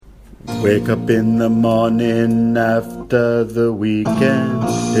Wake up in the morning after the weekend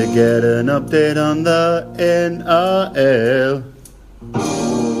to get an update on the NRL.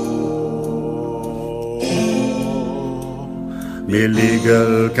 Me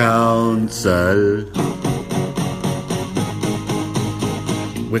legal counsel.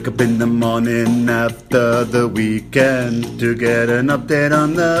 Wake up in the morning after the weekend to get an update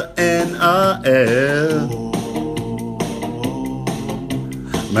on the NRL.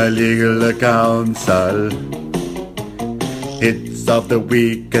 My legal counsel. Hits of the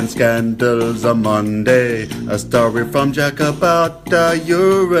weekend scandals on Monday. A story from Jack about the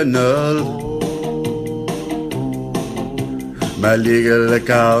urinal. My legal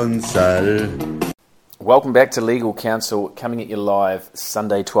counsel. Welcome back to Legal Counsel, coming at you live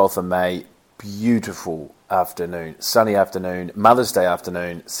Sunday 12th of May. Beautiful afternoon, sunny afternoon, Mother's Day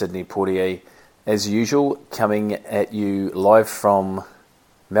afternoon, Sydney Portier. As usual, coming at you live from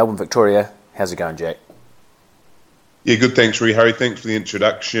Melbourne, Victoria. How's it going, Jack? Yeah, good. Thanks, Harry. Thanks for the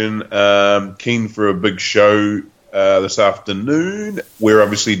introduction. Keen for a big show this afternoon. We're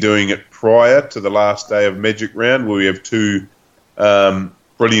obviously doing it prior to the last day of Magic Round, where we have two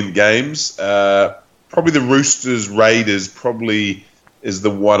brilliant games. Probably the Roosters Raiders probably is the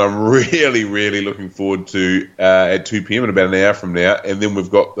one I'm really looking forward to at 2 p.m. in about an hour from now. And then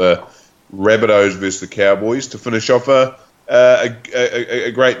we've got the Rabbitohs versus the Cowboys to finish off a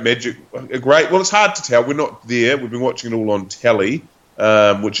great Magic. Well, it's hard to tell. We're not there. We've been watching it all on telly,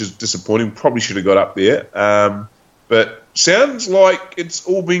 which is disappointing. Probably should have got up there. But sounds like it's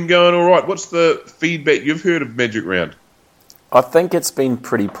all been going all right. What's the feedback you've heard of Magic Round? I think it's been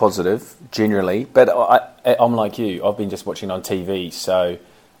pretty positive, generally, but I'm like you. I've been just watching on TV, so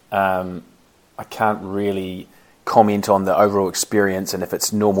I can't really comment on the overall experience and if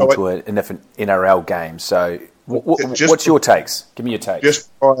it's normal to an NRL game. So what's your takes? Give me your takes.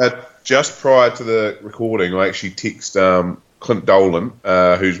 Just prior to the recording, I actually text Clint Dolan,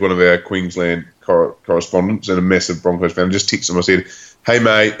 who's one of our Queensland correspondents and a massive Broncos fan. I just texted him. I said, "Hey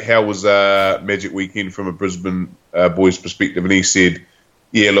mate, how was Magic Weekend from a Brisbane boys' perspective?" And he said,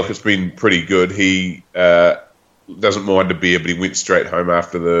 "Yeah, look, it's been pretty good. He doesn't mind a beer, but he went straight home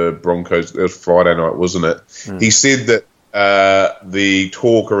after the Broncos." It was Friday night, wasn't it? He said that the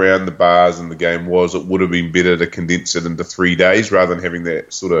talk around the bars and the game was it would have been better to condense it into 3 days rather than having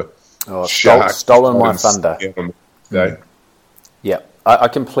that sort of stolen my thunder. Yeah, I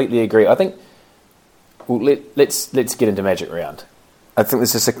completely agree. I think let's get into Magic Round. I think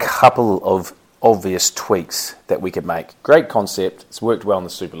there's just a couple of obvious tweaks that we could make. Great concept. It's worked well in the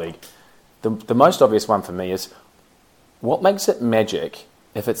Super League. The most obvious one for me is what makes it Magic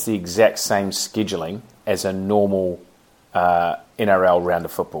if it's the exact same scheduling as a normal NRL round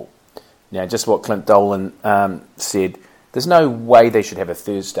of football. Now, just what Clint Dolan said, there's no way they should have a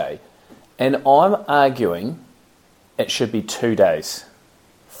Thursday. And I'm arguing it should be 2 days.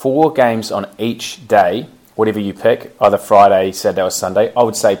 4 games on each day, whatever you pick, either Friday, Saturday or Sunday. I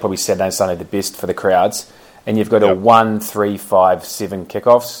would say probably Saturday and Sunday the best for the crowds. And you've got a 1, 3, 5, 7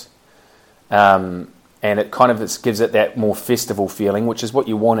 kickoffs. And it kind of gives it that more festival feeling, which is what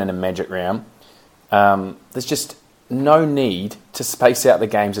you want in a Magic Round. There's just no need to space out the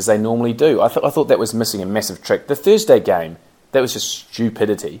games as they normally do. I thought that was missing a massive trick. The Thursday game, that was just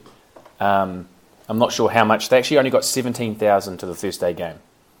stupidity. I'm not sure how much. They actually only got 17,000 to the Thursday game.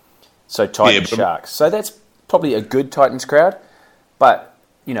 So Titans Sharks. So that's probably a good Titans crowd, but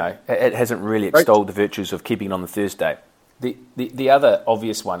you know it hasn't really extolled the virtues of keeping it on the Thursday. The other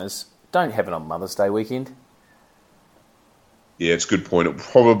obvious one is don't have it on Mother's Day weekend. Yeah, it's a good point. It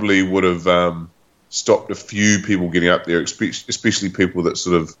probably would have stopped a few people getting up there, especially people that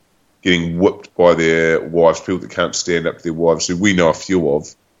sort of getting whipped by their wives, people that can't stand up to their wives, who we know a few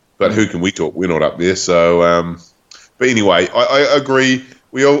of, but who can we talk? We're not up there. So, but anyway, I agree.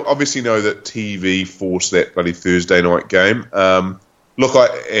 We all obviously know that TV forced that bloody Thursday night game. Look,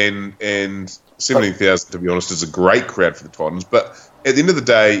 and 17,000, to be honest, is a great crowd for the Titans. But at the end of the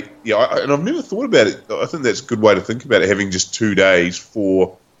day, and I've never thought about it. I think that's a good way to think about it, having just 2 days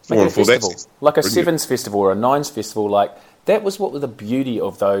for like a festival, like a Sevens festival or a Nines festival. Like that was what the beauty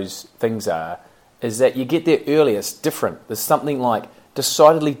of those things is that you get there early. It's different. There's something like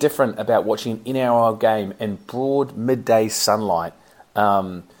decidedly different about watching an NRL game in broad midday sunlight.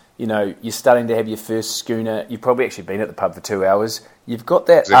 You're starting to have your first schooner. You've probably actually been at the pub for 2 hours. You've got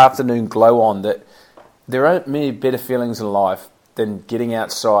that afternoon glow on that there aren't many better feelings in life than getting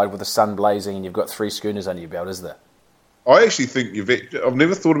outside with the sun blazing and you've got 3 schooners under your belt, is there? I actually think I've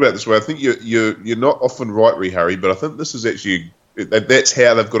never thought about it this way. I think you're not often right, Harry, but I think this is actually that's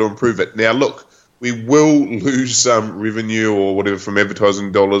how they've got to improve it. Now, look, we will lose some revenue or whatever from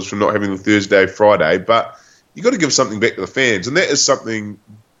advertising dollars from not having the Thursday, Friday, but you've got to give something back to the fans, and that is something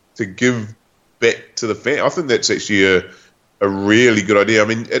to give back to the fans. I think that's actually a really good idea. I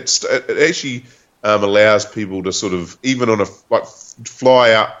mean, it actually allows people to sort of, even on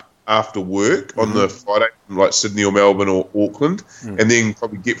fly up after work on the Friday from like Sydney or Melbourne or Auckland, and then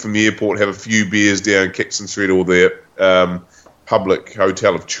probably get from the airport, have a few beers down Caxton Street or their public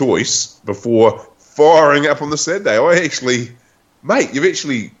hotel of choice before firing up on the Saturday. You've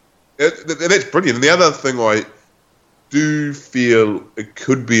actually, that's brilliant. And the other thing I do feel it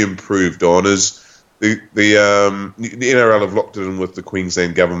could be improved on is the NRL have locked it in with the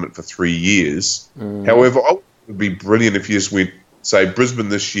Queensland government for 3 years. However, it would be brilliant if you just went, say, Brisbane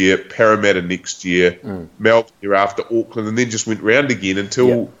this year, Parramatta next year, Melbourne year after, Auckland, and then just went round again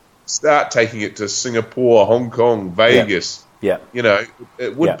until start taking it to Singapore, Hong Kong, Vegas. Yeah. You know,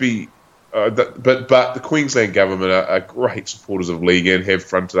 it would be... but the Queensland government are great supporters of league and have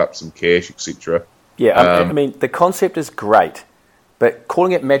fronted up some cash, etc. Yeah, I mean, the concept is great, but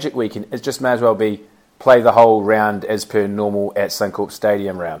calling it Magic Weekend, it just may as well be play the whole round as per normal at Suncorp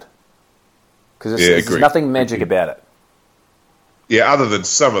Stadium round. Because there's nothing magic about it. Yeah, other than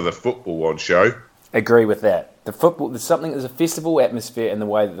some of the football on show. Agree with that. The football, there's a festival atmosphere in the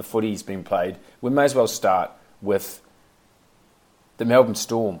way that the footy's been played. We may as well start with the Melbourne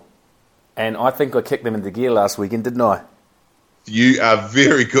Storm. And I think I kicked them into gear last weekend, didn't I? You are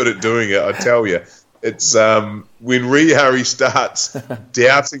very good at doing it, I tell you. It's when Ree Harry starts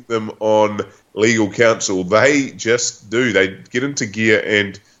doubting them on legal counsel, they just do. They get into gear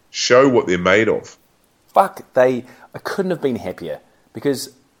and show what they're made of. I couldn't have been happier,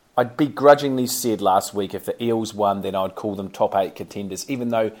 because I'd begrudgingly said last week if the Eels won, then I'd call them top 8 contenders, even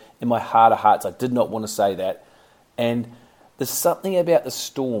though in my heart of hearts I did not want to say that. And there's something about the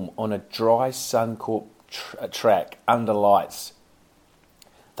Storm on a dry Suncorp track under lights.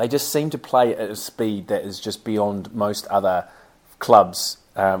 They just seem to play at a speed that is just beyond most other clubs.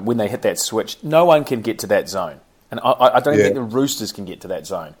 When they hit that switch, no one can get to that zone. And I don't think the Roosters can get to that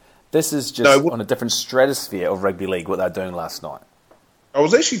zone. This is just on a different stratosphere of rugby league, what they're doing last night. I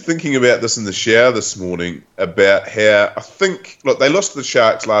was actually thinking about this in the shower this morning, about how I think, look, they lost to the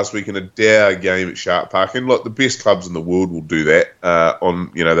Sharks last week in a dour game at Shark Park, and look, the best clubs in the world will do that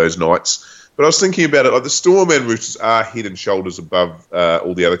on those nights. But I was thinking about it, like the Storm and Roosters are head and shoulders above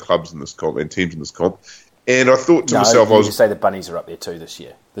all the other clubs in this comp and teams in this comp. And I thought to myself, you say the Bunnies are up there too this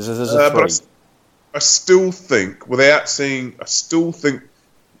year. This is a 3. I still think,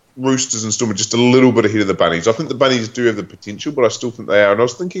 Roosters and Storm are just a little bit ahead of the Bunnies. I think the Bunnies do have the potential, but I still think they are. And I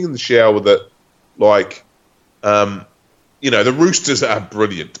was thinking in the shower that, the Roosters are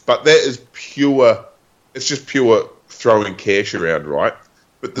brilliant, but that is pure, it's just pure throwing cash around, right?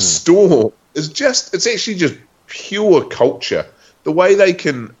 But the Storm is it's actually just pure culture. The way they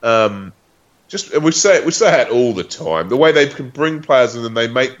can, we say it all the time, the way they can bring players in and they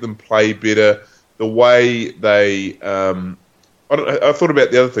make them play better, the way they, I thought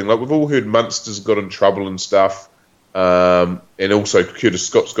about the other thing. Like, we've all heard Munster's got in trouble and stuff, and also Curtis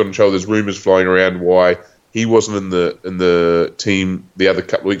Scott's got in trouble. There's rumours flying around why he wasn't in the team the other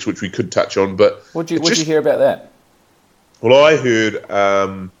couple of weeks, which we could touch on. But what'd you hear about that? Well, I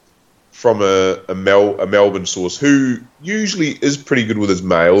heard from a Melbourne source who usually is pretty good with his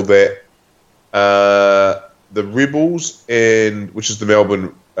mail that the Rebels which is the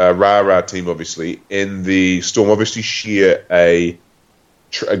Melbourne Rara team, obviously, and the Storm obviously share a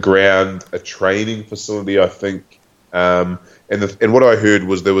training facility, I think. And what I heard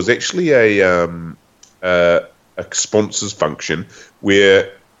was there was actually a sponsors function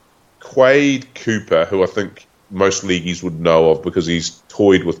where Quade Cooper, who I think most leagueies would know of because he's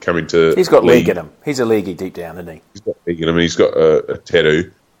toyed with coming to... He's got league in him. He's a leaguey deep down, isn't he? He's got league in him, and he's got a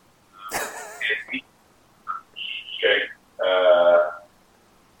tattoo.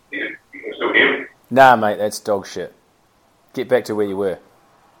 Nah, mate, that's dog shit. Get back to where you were.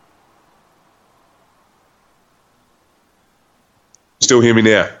 Still hear me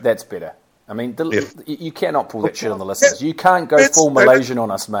now? That's better. I mean, you cannot pull that shit on the listeners. You can't go full Malaysian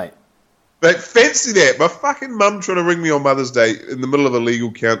on us, mate. But fancy that. My fucking mum trying to ring me on Mother's Day in the middle of a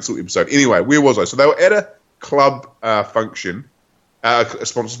legal counsel episode. Anyway, where was I? So they were at a club function, a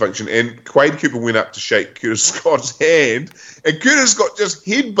sponsors function, and Quade Cooper went up to shake Curtis Scott's hand, and Curtis Scott just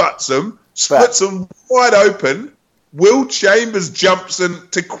headbutts him, splits him wide open. Will Chambers jumps in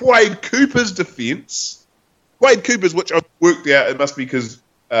to Quade Cooper's defence. Quade Cooper's, which I've worked out, it must be because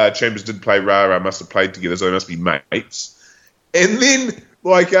Chambers did play Rara, must have played together, so they must be mates. And then,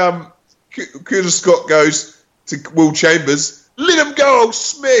 Curtis Scott goes to Will Chambers, let him go, I'll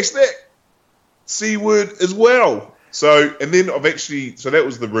smash C word as well. So, and then so that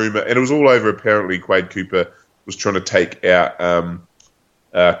was the rumour, and it was all over. Apparently, Quade Cooper was trying to take out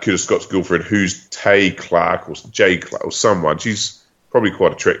Curtis Scott's girlfriend, who's Tay Clark or Jay Clark or someone. She's probably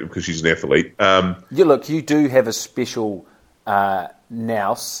quite attractive because she's an athlete. You do have a special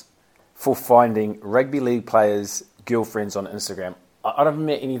nous for finding rugby league players' girlfriends on Instagram. I don't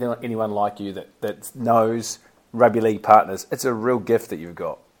met anyone like you that knows rugby league partners. It's a real gift that you've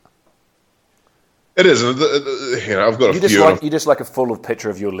got. It is. I've got a few. You just like a full of picture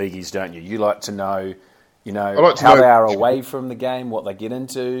of your leagueies, don't you? You like to know, how they are away from the game, what they get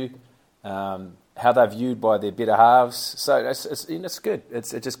into, how they're viewed by their better halves. So it's good.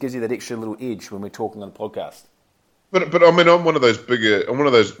 It just gives you that extra little edge when we're talking on the podcast. But I mean, I'm one of those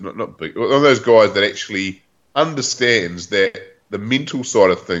not big, one of those guys that actually understands that the mental side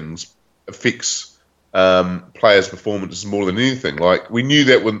of things affects players' performances more than anything. Like, we knew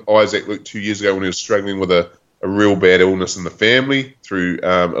that when Isaac looked 2 years ago when he was struggling with a real bad illness in the family through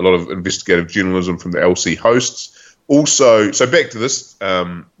a lot of investigative journalism from the LC hosts. Also, so back to this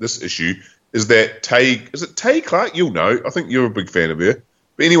issue, is that Tay Clark? You'll know. I think you're a big fan of her.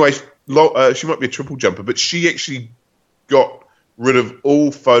 But anyway, she might be a triple jumper, but she actually got rid of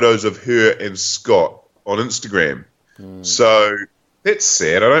all photos of her and Scott on Instagram. So that's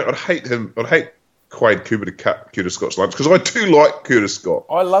sad. I'd hate him. I'd hate Quade Cooper to cut Curtis Scott's lunch, because I do like Curtis Scott.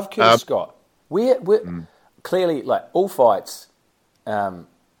 I love Curtis Scott. We're clearly, like, all fights,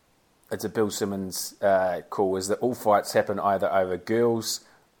 it's a Bill Simmons call, is that all fights happen either over girls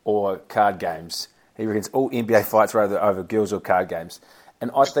or card games. He reckons all NBA fights are either over girls or card games. And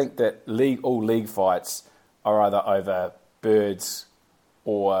I think that all league fights are either over birds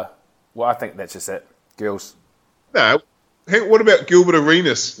or, well, I think that's just it, girls. No. What about Gilbert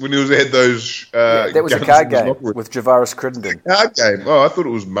Arenas when he had those? That was a card game with Javaris Crittenden. Card game. Oh, I thought it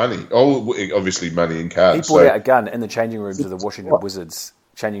was money. Oh, obviously money in cards. He brought out a gun in the changing rooms of the Washington Wizards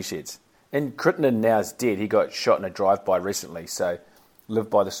changing sheds. And Crittenden now is dead. He got shot in a drive-by recently. So, live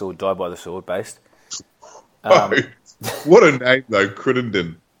by the sword, die by the sword, based. What a name though,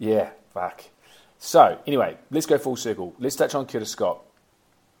 Crittenden. Yeah, fuck. So anyway, let's go full circle. Let's touch on Curtis Scott.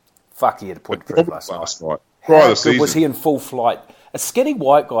 Fuck, he had a point for last night. How good was he in full flight? A skinny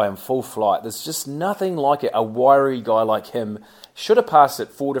white guy in full flight. There's just nothing like it. A wiry guy like him should have passed it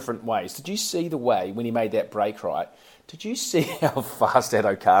 4 different ways. Did you see the way when he made that break right? Did you see how fast that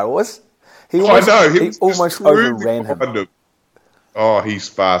O'Carr was? He almost overran him. Oh, he's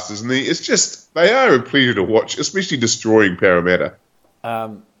fast, isn't he? It's just, they are a pleasure to watch, especially destroying Parramatta.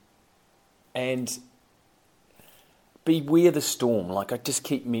 And beware the Storm. Like, I just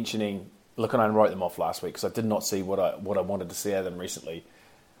keep mentioning. Look, and I wrote them off last week because I did not see what I wanted to see out of them recently.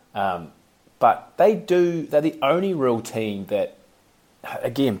 But they're the only real team that,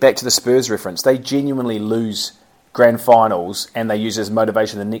 again, back to the Spurs reference, they genuinely lose grand finals and they use it as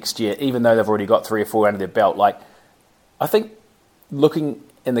motivation the next year, even though they've already got 3 or 4 under their belt. Like, I think looking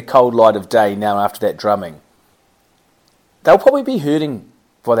in the cold light of day now after that drumming, they'll probably be hurting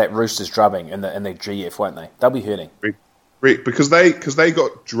by that Roosters drubbing in the GF, won't they? They'll be hurting. Because they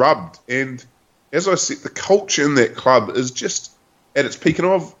got drubbed, and as I said, the culture in that club is just at its peak. And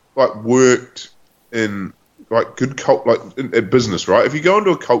I've worked in good in business, right? If you go into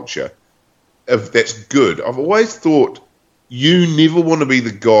a culture that's good, I've always thought you never want to be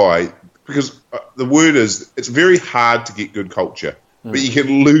the guy, because the word is it's very hard to get good culture, but you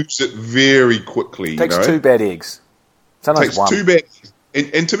can lose it very quickly. It takes 2 bad eggs. Sometimes one. 2 bad eggs,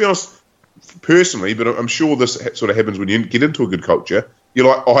 and to be honest. Personally, but I'm sure this sort of happens when you get into a good culture. You're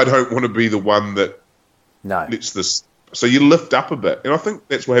like, I don't want to be the one that lets this. So you lift up a bit. And I think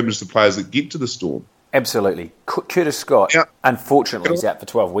that's what happens to players that get to the Storm. Absolutely. Curtis Scott, unfortunately, he's out for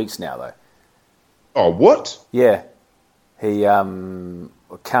 12 weeks now, though. Oh, what? Yeah. He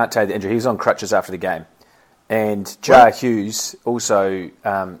can't take the injury. He was on crutches after the game. And Jar Hughes also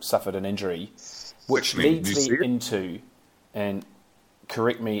suffered an injury, which leads me into... and.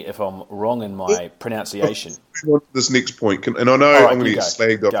 Correct me if I'm wrong in my pronunciation. This next point, and I know I'm going to get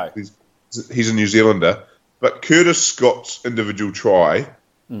slagged off. He's a New Zealander, but Curtis Scott's individual try,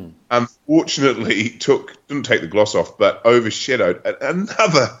 unfortunately, didn't take the gloss off, but overshadowed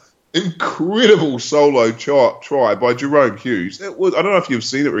another incredible solo try by Jerome Hughes. It was, I don't know if you've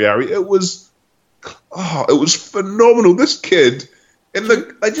seen it, Riari. It was phenomenal. This kid, and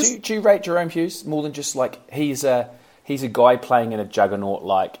do you rate Jerome Hughes more than just like he's a guy playing in a juggernaut?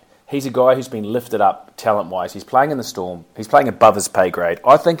 Like, he's a guy who's been lifted up talent-wise. He's playing in the Storm. He's playing above his pay grade.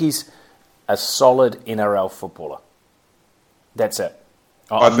 I think he's a solid NRL footballer. That's it.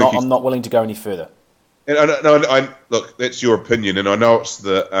 I'm not willing to go any further. And I look, that's your opinion, and I know it's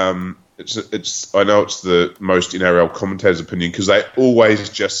It's. I know it's the most NRL commentators' opinion because they always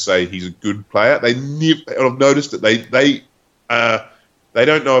just say he's a good player. They never. I've noticed that they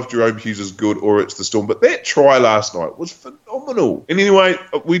don't know if Jerome Hughes is good or it's the Storm. But that try last night was phenomenal. And anyway,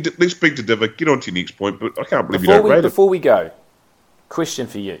 let's speak to Diva. Get on to your next point. But I can't believe you don't rate it. Before we go, question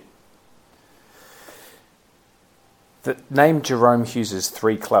for you. Name Jerome Hughes'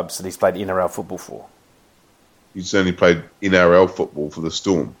 3 clubs that he's played NRL football for. He's only played NRL football for the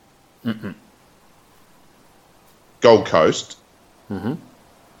Storm. Mm-mm. Gold Coast. Mm-hmm.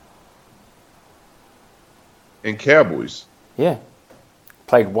 And Cowboys. Yeah.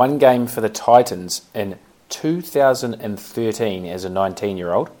 Played 1 game for the Titans in 2013 as a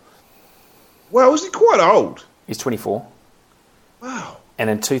 19-year-old. Wow, is he quite old? He's 24. Wow. And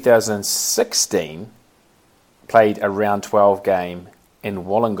in 2016, played a round 12 game in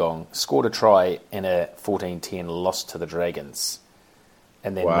Wollongong, scored a try in a 14-10 loss to the Dragons,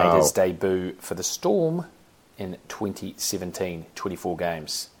 and then made his debut for the Storm in 2017, 24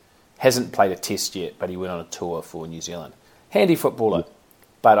 games. Hasn't played a test yet, but he went on a tour for New Zealand. Handy footballer,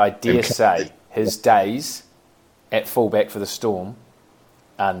 but I dare say his days at fullback for the Storm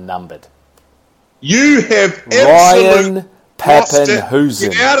are numbered. You have Ryan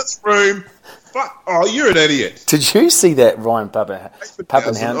Papenhuisen. Get out of this room. Fuck. Oh, you're an idiot. Did you see that, Ryan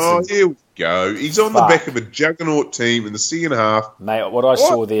Papenhuisen? Oh, here we go. He's on the back of a juggernaut team in the second half. Mate, what I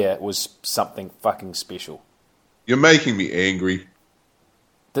saw there was something fucking special. You're making me angry.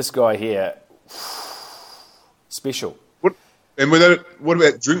 This guy here, special. What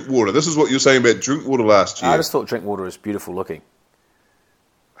about Drinkwater? This is what you're saying about Drinkwater last year. I just thought Drinkwater was beautiful looking.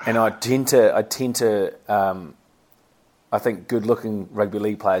 And I tend to I think good-looking rugby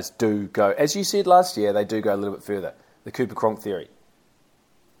league players do go, as you said last year, they do go a little bit further. The Cooper Cronk theory.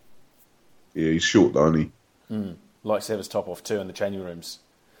 Yeah, he's short, though, isn't he? Likes to have his top off too in the changing rooms.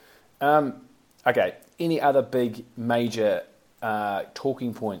 Okay, any other big, major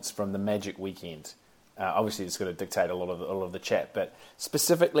talking points from the Magic weekend? Obviously, it's going to dictate a lot of the chat, but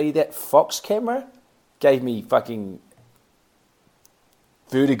specifically that Fox camera gave me fucking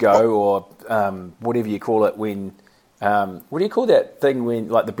vertigo or whatever you call it when... what do you call that thing when,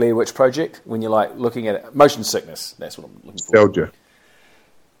 like the Blair Witch Project, when you're like looking at it? Motion sickness. That's what I'm looking for. Nostalgia.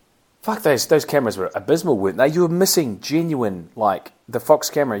 Fuck, those cameras were abysmal, weren't they? You were missing genuine, like the Fox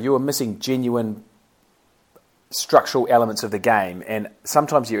camera, you were missing genuine structural elements of the game, and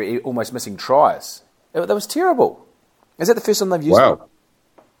sometimes you're almost missing tries. That was terrible. Is that the first time they've used it?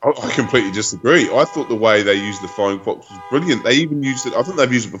 I completely disagree. I thought the way they used the Flying Fox was brilliant. They even used it, I think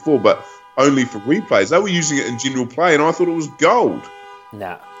they've used it before, but only for replays. They were using it in general play, and I thought it was gold.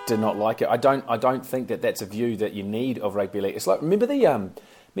 Nah, did not like it. I don't think that's a view that you need of rugby league. It's like, remember they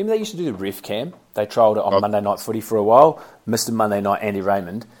used to do the ref cam? They trialled it on Monday Night Footy for a while. Mr. Monday Night, Andy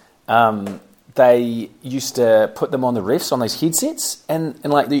Raymond. They used to put them on the refs on those headsets, and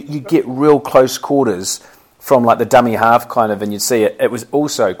like you get real close quarters from like the dummy half kind of, and you'd see it. It was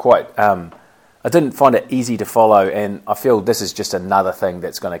also quite. I didn't find it easy to follow, and I feel this is just another thing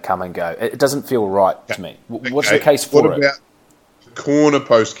that's going to come and go. It doesn't feel right to me. What's the case for it? What about the corner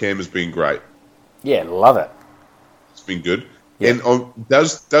post cam has been great? Yeah, love it. It's been good. Yeah. And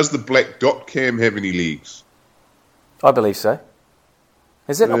does the black dot cam have any legs? I believe so.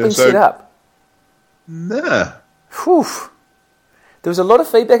 Has that not been set up? Nah. Whew. There was a lot of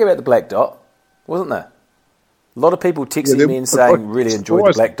feedback about the black dot, wasn't there? A lot of people texting me and saying really enjoyed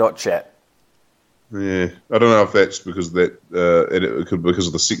the black dot chat. Yeah, I don't know if that's because of that because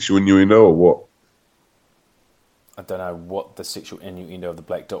of the sexual innuendo or what. I don't know what the sexual innuendo of the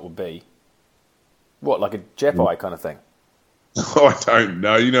black dot would be. What, like a Japai kind of thing? I don't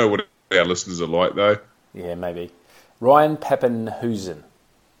know. You know what our listeners are like, though. Yeah, maybe. Ryan Papenhuisen.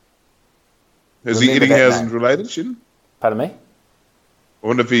 Is he Eddinghausen related, shouldn't? Pardon me? I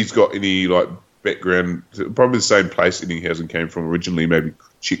wonder if he's got any like background. Probably the same place Eddinghausen came from originally, maybe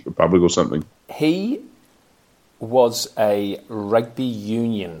Czech Republic or something. He was a rugby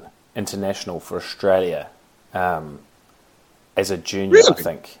union international for Australia as a junior, really? I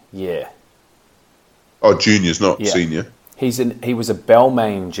think. Yeah. Oh, juniors, not senior. He was a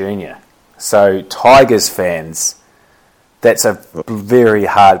Balmain junior. So Tigers fans, that's a very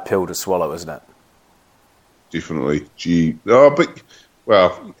hard pill to swallow, isn't it? Definitely.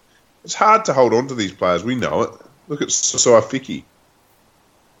 Well, it's hard to hold on to these players. We know it. Look at Sasai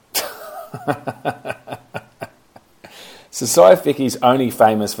Sasai Fiki's only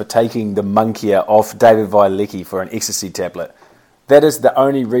famous for taking the munkia off David Vailecki for an ecstasy tablet. That is the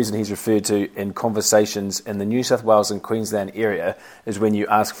only reason he's referred to in conversations in the New South Wales and Queensland area is when you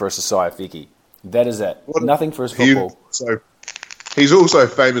ask for a Sasai Fiki. That is it. Nothing for his football. So He's also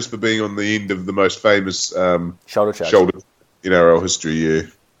famous for being on the end of the most famous shoulder charge in NRL history.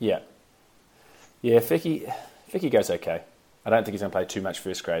 Yeah. Ficky goes okay. I don't think he's going to play too much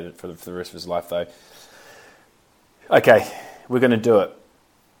first grade for the rest of his life, though. Okay, we're going to do it.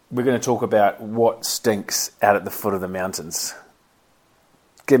 We're going to talk about what stinks out at the foot of the mountains.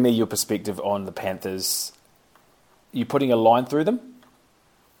 Give me your perspective on the Panthers. You putting a line through them?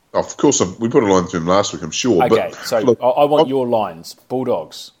 Oh, of course, we put a line through them last week, I'm sure. Okay, but, so look, I want your lines.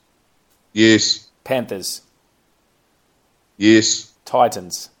 Bulldogs. Yes. Panthers. Yes.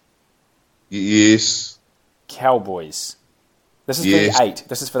 Titans. Yes. Cowboys. This is for the 8.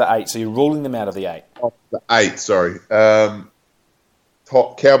 This is for the 8, so you're ruling them out of the 8. Oh, the 8, sorry.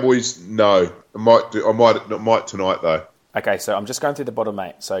 Cowboys, no. I might tonight, though. Okay, so I'm just going through the bottom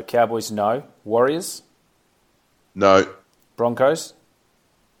 8. So Cowboys, no. Warriors? No. Broncos?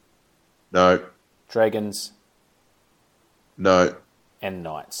 No. Dragons? No. And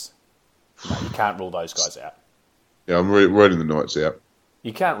Knights. No, you can't rule those guys out. Yeah, I'm writing the Knights out.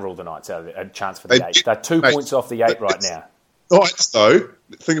 You can't rule the Knights out of a chance for the 8. They're 2 points off the 8 right now. Knights, though,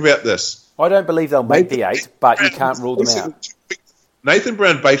 think about this. I don't believe they'll make the 8, but you can't rule them out. Nathan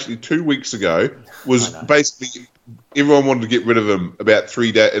Brown basically 2 weeks ago was basically everyone wanted to get rid of him about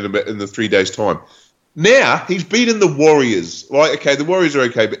 3 days in the 3 days time. Now he's beaten the Warriors. Like, okay, the Warriors are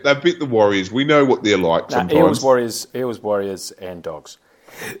okay, but they've beat the Warriors. We know what they're like sometimes. Eels, Warriors, and Dogs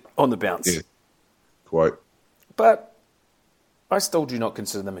on the bounce. Yeah. Quote. But I still do not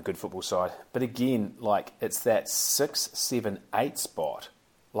consider them a good football side. But again, like, it's that 6, 7, 8 spot.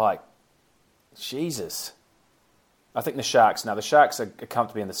 Like, Jesus. I think the Sharks are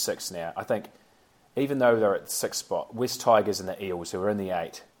comfortably in the 6 now. I think even though they're at the 6th spot, West Tigers and the Eels, who are in the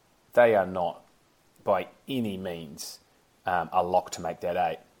 8, they are not by any means a lock to make that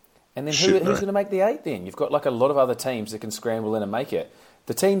 8. And then who's going to make the 8 then? You've got like a lot of other teams that can scramble in and make it.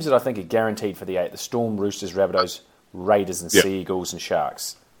 The teams that I think are guaranteed for the 8, the Storm, Roosters, Rabbitohs, Raiders and Sea Eagles and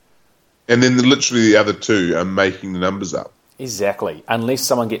Sharks. And then literally the other 2 are making the numbers up. Exactly, unless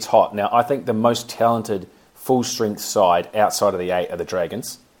someone gets hot. Now, I think the most talented full-strength side outside of the 8 are the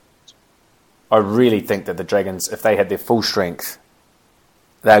Dragons. I really think that the Dragons, if they had their full strength,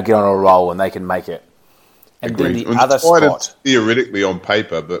 they'll get on a roll and they can make it. And Agreed. then the other spot... Theoretically on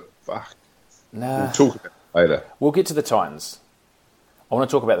paper, but fuck. Nah. We'll talk about it later. We'll get to the Titans. I want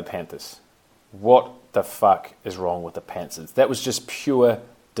to talk about the Panthers. What the fuck is wrong with the Panthers? That was just pure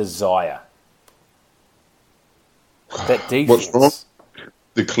desire. That defense. What's wrong?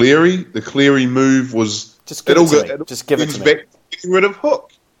 The Cleary move was... Just give it to me. Just give it to me. Back getting rid of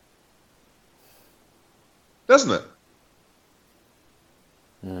Hook. Doesn't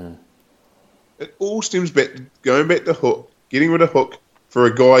it? It all stems back, going back to Hook, getting rid of Hook for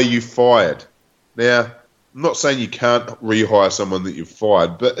a guy you fired. Now, I'm not saying you can't rehire someone that you've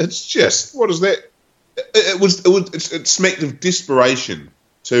fired, but it's just, what is that? It smacked of desperation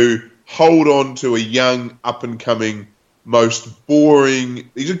to hold on to a young, up-and-coming, most boring...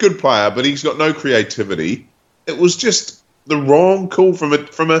 He's a good player, but he's got no creativity. It was just the wrong call for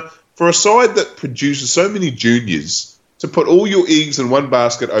a side that produces so many juniors. To put all your eggs in one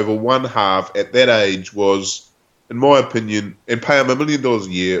basket over one half at that age was, in my opinion, and pay him $1 million a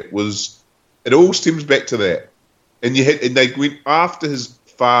year was... It all stems back to that. And they went after his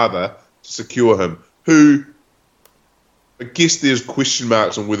father to secure him, who... I guess there's question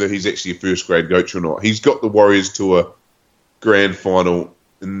marks on whether he's actually a first-grade coach or not. He's got the Warriors to a grand final,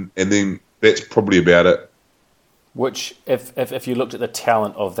 and then that's probably about it. Which, if you looked at the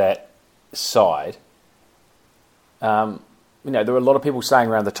talent of that side, there were a lot of people saying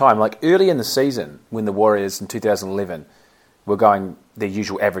around the time, like early in the season, when the Warriors in 2011 were going their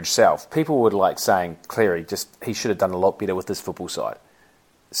usual average self, people were like saying, Cleary, he should have done a lot better with this football side.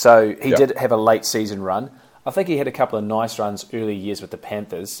 So he did have a late season run. I think he had a couple of nice runs early years with the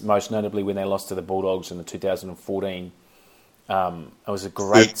Panthers, most notably when they lost to the Bulldogs in the 2014. It was a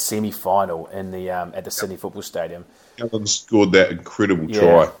great semi-final in the at the Sydney Football Stadium. Allen scored that incredible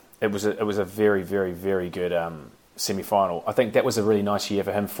try. It was a very, very, very good semi-final. I think that was a really nice year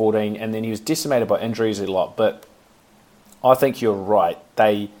for him, 14, and then he was decimated by injuries a lot. But I think you're right.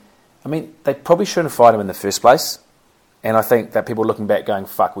 They probably shouldn't have fired him in the first place, and I think that people are looking back going,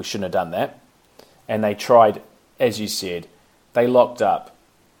 "Fuck, we shouldn't have done that." And they tried, as you said, they locked up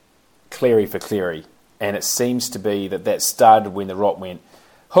Cleary for Cleary. And it seems to be that started when the rot went.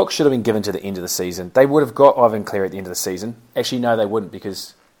 Hook should have been given to the end of the season. They would have got Ivan Cleary at the end of the season. Actually, no, they wouldn't,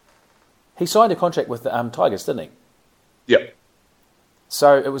 because he signed a contract with the Tigers, didn't he? Yep.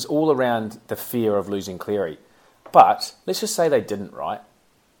 So it was all around the fear of losing Cleary. But let's just say they didn't, right?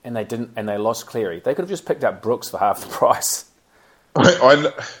 And they lost Cleary. They could have just picked up Brooks for half the price.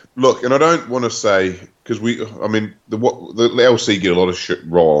 I look, and I don't want to say because the LC get a lot of shit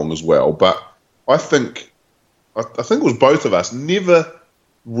wrong as well, but I think it was both of us never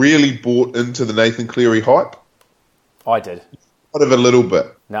really bought into the Nathan Cleary hype. I did. Kind of a little bit.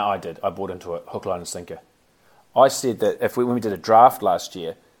 No, I did. I bought into it, hook, line, and sinker. I said that when we did a draft last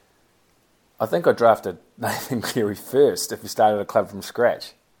year, I think I drafted Nathan Cleary first if we started a club from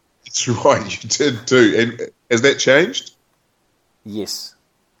scratch. That's right, you did too. And has that changed? Yes.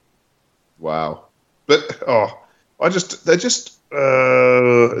 Wow. But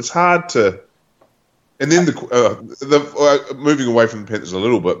it's hard to. And then moving away from the Panthers a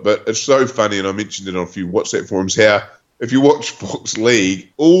little bit, but it's so funny, and I mentioned it on a few WhatsApp forums, how if you watch Fox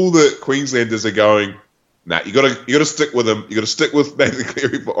League, all the Queenslanders are going, nah, you got to stick with him. You got to stick with Nathan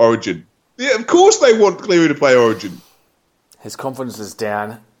Cleary for Origin. Yeah, of course they want Cleary to play Origin. His confidence is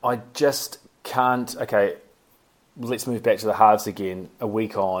down. I just can't. Okay, let's move back to the halves again. A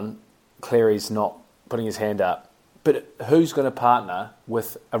week on, Cleary's not putting his hand up. But who's going to partner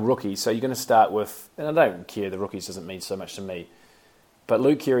with a rookie? So you're going to start with, and I don't care, the rookies doesn't mean so much to me, but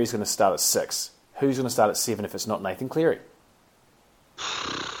Luke Keary's going to start at 6. Who's going to start at 7 if it's not Nathan Cleary?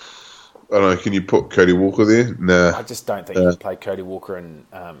 I don't know, can you put Cody Walker there? Nah. I just don't think you can play Cody Walker and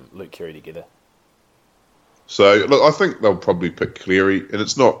Luke Keary together. So, look, I think they'll probably pick Cleary, and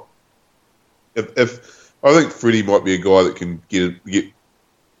it's not... If I think Freddie might be a guy that can get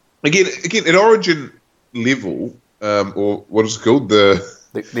again, at Origin level... or what is it called? The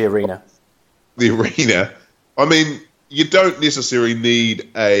arena. The arena. I mean, you don't necessarily need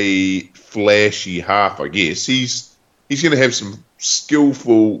a flashy half, I guess. He's going to have some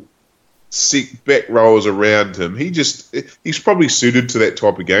skillful back rowers around him. He's probably suited to that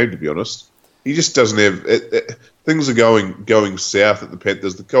type of game, to be honest. He just doesn't have... things are going south at the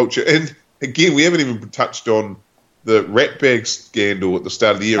Panthers, the culture. And again, we haven't even touched on the rat bag scandal at the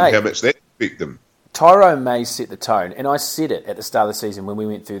start of the year and how much that affected them. Tyrone May set the tone, and I said it at the start of the season when we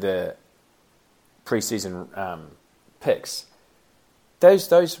went through the pre-season picks.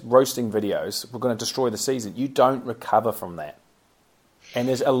 Those roasting videos were going to destroy the season. You don't recover from that. And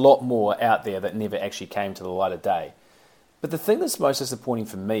there's a lot more out there that never actually came to the light of day. But the thing that's most disappointing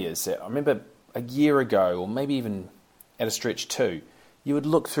for me is that I remember a year ago, or maybe even at a stretch too, you would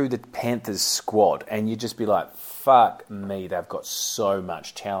look through the Panthers squad and you'd just be like, fuck me, they've got so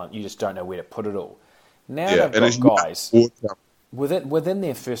much talent. You just don't know where to put it all. Now they've got guys within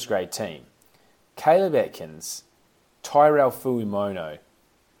their first grade team. Caleb Atkins, Tyrell Fuimono,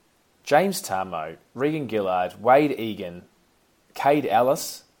 James Tamo, Regan Gillard, Wade Egan, Cade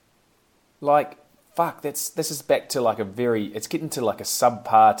Ellis. Like, fuck, this is back to like it's getting to like a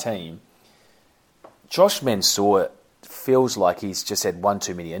subpar team. Josh Mansour feels like he's just had one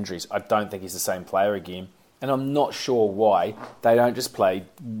too many injuries. I don't think he's the same player again. And I'm not sure why they don't just play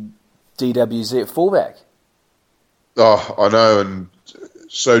DWZ at fullback. Oh, I know. And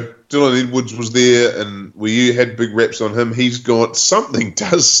so Dylan Edwards was there, and we had big reps on him. He's gone. Something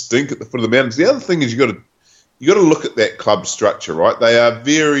does stink at the foot of the mountains. The other thing is you got to look at that club structure, right? They are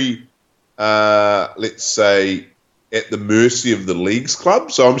very, let's say, at the mercy of the Leagues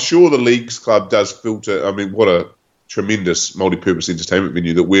Club. So I'm sure the Leagues Club does filter. I mean, what a tremendous multi-purpose entertainment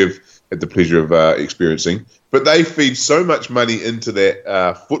venue that we've had the pleasure of experiencing. But they feed so much money into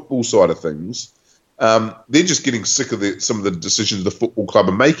that football side of things. They're just getting sick of some of the decisions the football club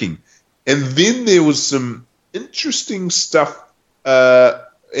are making. And then there was some interesting stuff,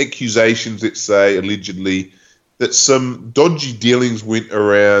 accusations, let's say, allegedly, that some dodgy dealings went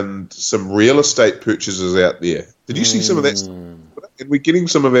around some real estate purchases out there. Did you see some of that stuff? And we're getting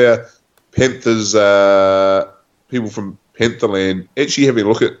some of our Panthers, people from Pantherland, actually having a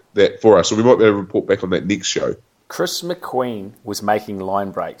look at that for us. So we might be able to report back on that next show. Chris McQueen was making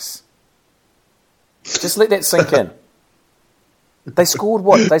line breaks. Just let that sink in. They scored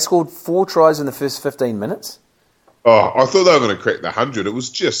what? They scored 4 tries in the first 15 minutes? Oh, I thought they were going to crack the 100. It was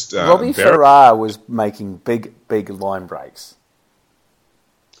just... Robbie Farrar was making big line breaks.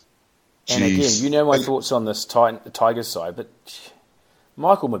 Jeez. And again, you know my thoughts on this Tigers side, but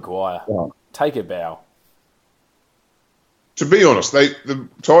Michael Maguire, take a bow. To be honest, the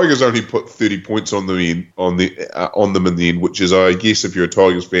Tigers only put 30 points on them in the end, which is, I guess, if you're a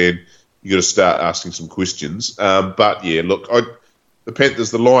Tigers fan, you got to start asking some questions. But yeah, look, the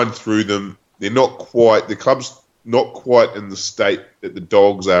Panthers, the line through them, the club's not quite in the state that the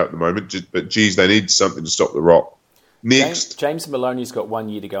Dogs are at the moment. But geez, they need something to stop the Rock. Next, James Maloney's got 1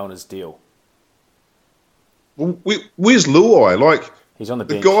 year to go on his deal. Well, where's Luai? Like, he's on the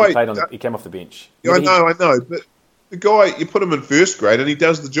bench. He came off the bench. Yeah, I know, but the guy, you put him in first grade and he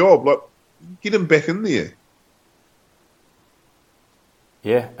does the job. Like, get him back in there.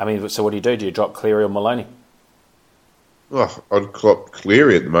 Yeah, I mean, so what do? Do you drop Cleary or Maloney? Oh, I'd drop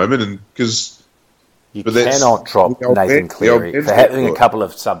Cleary at the moment, and because you cannot drop Nathan Cleary for having a couple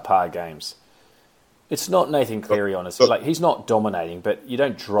of subpar games. It's not Nathan Cleary, honestly. Like, he's not dominating, but you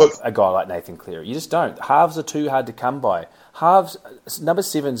don't drop a guy like Nathan Cleary. You just don't. Halves are too hard to come by. Halves, number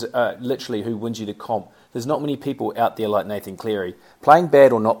 7's literally who wins you the comp. There's not many people out there like Nathan Cleary. Playing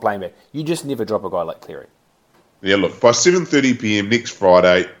bad or not playing bad, you just never drop a guy like Cleary. Yeah, look, by 7:30pm next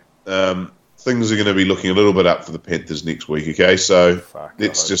Friday, things are going to be looking a little bit up for the Panthers next week, okay? So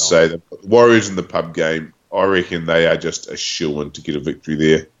let's just say the Warriors in the pub game, I reckon they are just a shoo-in to get a victory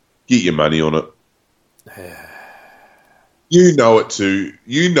there. Get your money on it. You know it too.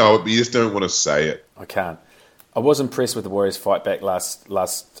 You know it, but you just don't want to say it. I can't. I was impressed with the Warriors' fight back last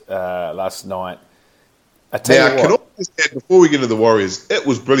night. Before we get into the Warriors, it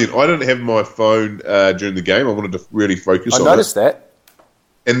was brilliant. I didn't have my phone during the game. I wanted to really focus on it. I noticed that.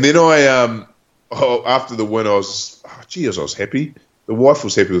 And then after the win, I was happy. The wife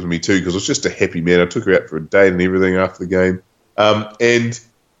was happy with me too because I was just a happy man. I took her out for a date and everything after the game. And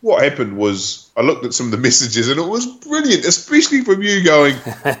what happened was I looked at some of the messages and it was brilliant, especially from you going,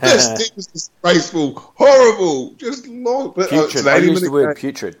 this team is disgraceful, horrible, just long. Putrid. I used the word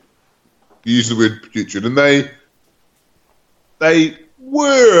putrid. You used the word putrid. And they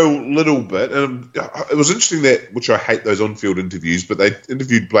were a little bit. And it was interesting which I hate those on-field interviews, but they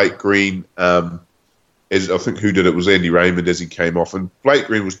interviewed Blake Green, as I think who did it was Andy Raymond as he came off. And Blake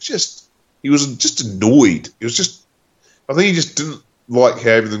Green was just annoyed. I think he just didn't like how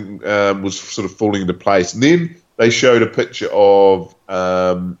everything was sort of falling into place. And then they showed a picture of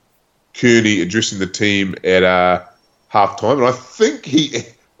Kearney addressing the team at halftime, and I think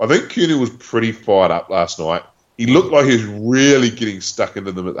Kearney was pretty fired up last night. He looked like he was really getting stuck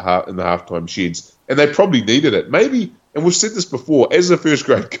into them in the halftime sheds, and they probably needed it. Maybe, and we've said this before, as a first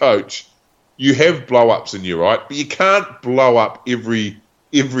grade coach, you have blow-ups in you, right? But you can't blow up every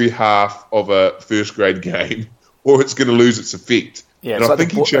half of a first grade game, or it's going to lose its effect. Yeah,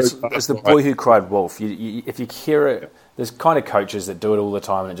 it's, it's the boy who cried wolf. If you hear it, there's kind of coaches that do it all the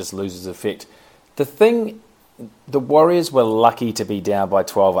time and it just loses effect. The Warriors were lucky to be down by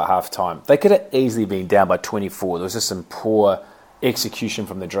 12 at halftime. They could have easily been down by 24. There was just some poor execution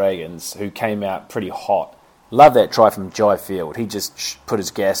from the Dragons, who came out pretty hot. Love that try from Jai Field. He just put his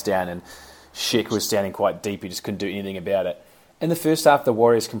gas down, and Sheck was standing quite deep. He just couldn't do anything about it. In the first half, the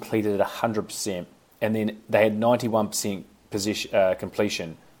Warriors completed it 100%, and then they had 91%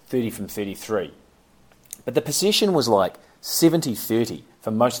 completion, 30 from 33. But the possession was like 70-30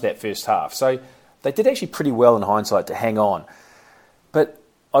 for most of that first half. So they did actually pretty well in hindsight to hang on. But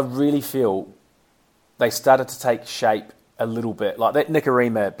I really feel they started to take shape a little bit. Like that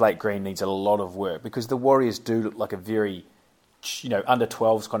Nikorima, Blake Green needs a lot of work because the Warriors do look like a very, under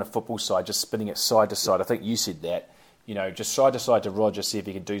 12s kind of football side, just spinning it side to side. I think you said that. Just side to side to Roger, see if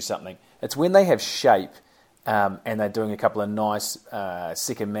he can do something. It's when they have shape and they're doing a couple of nice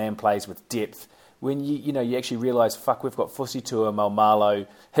second man plays with depth. When you actually realise, we've got Fusitua, Maumalo,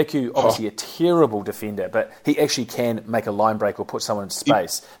 Hiku, obviously a terrible defender, but he actually can make a line break or put someone in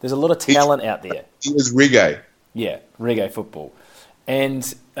space. There's a lot of talent out there. He is reggae. Yeah, reggae football. And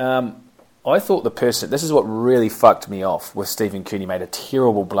I thought this is what really fucked me off with Stephen Kearney, made a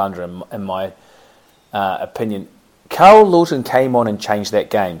terrible blunder in my opinion. Carl Lawton came on and changed that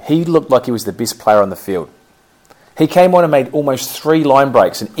game. He looked like he was the best player on the field. He came on and made almost 3 line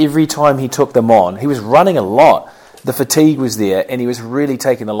breaks, and every time he took them on, he was running a lot. The fatigue was there, and he was really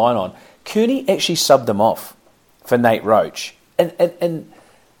taking the line on. Kearney actually subbed them off for Nate Roach. And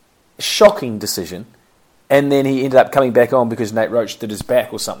shocking decision. And then he ended up coming back on because Nate Roach did his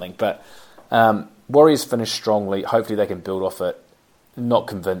back or something. But Warriors finished strongly. Hopefully they can build off it. Not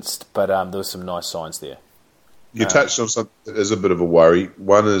convinced, but there were some nice signs there. You touched on something that is a bit of a worry.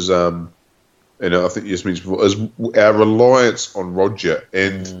 One is... and I think you just mentioned before, is our reliance on Roger.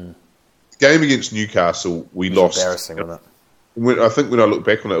 And the game against Newcastle, we lost. Embarrassing, wasn't it? I think when I look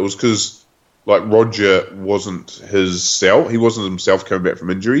back on it, it was because Roger wasn't his self. He wasn't himself coming back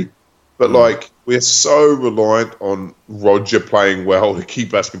from injury. But we're so reliant on Roger playing well to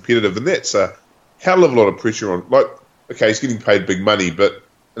keep us competitive, and that's a hell of a lot of pressure on. Okay, he's getting paid big money, but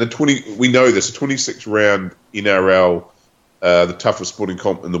we know this, a 26 round NRL. The toughest sporting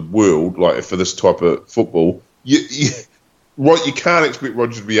comp in the world, for this type of football, you can't expect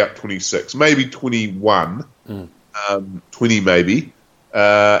Roger to be up 26, maybe 21, 20 maybe.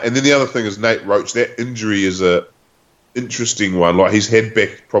 And then the other thing is Nate Roach. That injury is a interesting one. He's had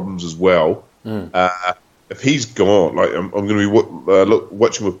back problems as well. If he's gone, I'm going to be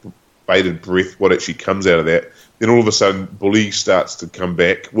watching with bated breath what actually comes out of that. Then all of a sudden, Bully starts to come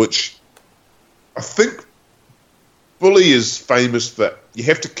back, which I think Bully is famous for you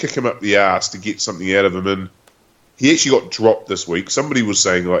have to kick him up the arse to get something out of him. And he actually got dropped this week. Somebody was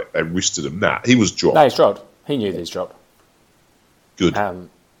saying like they rested him. Nah, he was dropped. No, he's dropped. He knew that he's dropped. Good.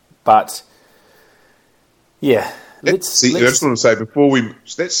 But, yeah. I just want to say, before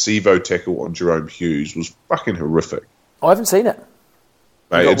that Sevo tackle on Jerome Hughes was fucking horrific. I haven't seen it.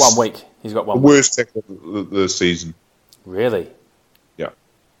 Mate, He's got 1 week. He's got 1 week. The worst tackle of the season. Really? Yeah.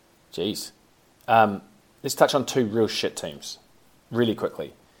 Jeez. Let's touch on 2 real shit teams really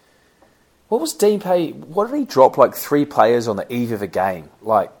quickly. What was Dean Pay? What did he drop? Like 3 players on the eve of a game,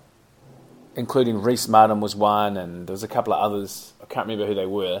 like including Reece Martin was one, and there was a couple of others. I can't remember who they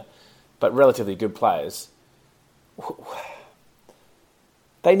were, but relatively good players.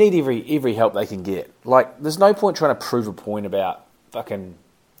 They need every help they can get. Like, there's no point trying to prove a point about fucking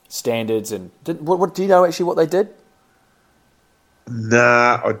standards and what do you know actually what they did?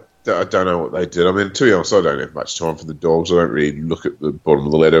 Nah, I don't know what they did. I mean, to be honest, I don't have much time for the Dogs. I don't really look at the bottom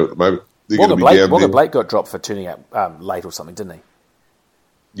of the ladder at the moment. Wonga Blake got dropped for turning up late or something, didn't he?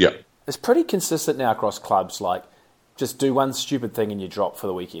 Yeah. It's pretty consistent now across clubs. Like, just do one stupid thing and you drop for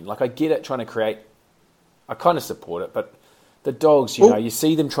the weekend. Like, I get it, trying to create. I kind of support it, but the Dogs, you know, you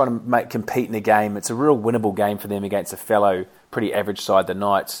see them trying to compete in the game. It's a real winnable game for them against a fellow pretty average side, the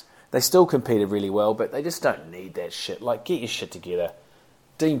Knights. They still competed really well, but they just don't need that shit. Like, get your shit together.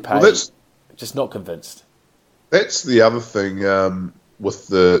 Dean Pay, just not convinced. That's the other thing with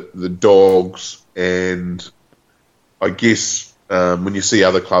the Dogs, and I guess when you see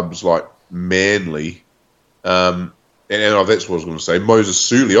other clubs like Manly, and that's what I was going to say, Moses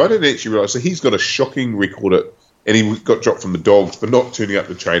Suli, I didn't actually realise that he's got a shocking record and he got dropped from the Dogs for not turning up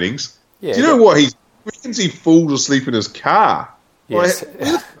to trainings. Yeah, do you know what? He reckons he falls asleep in his car. Yes,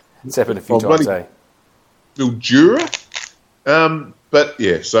 it's happened a few times, eh? Mildura? But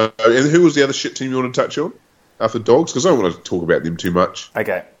yeah, so, and who was the other shit team you want to touch on after Dogs? Because I don't want to talk about them too much.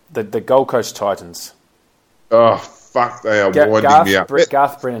 Okay, the Gold Coast Titans. Oh, fuck, they are winding me up.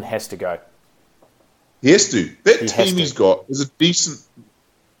 Garth Brennan has to go. He has to. That team he's got is a decent...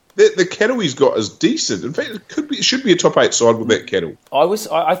 The cattle he's got is decent. In fact, it should be a top 8 side with that cattle.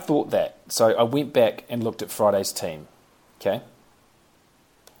 I thought that. So I went back and looked at Friday's team. Okay?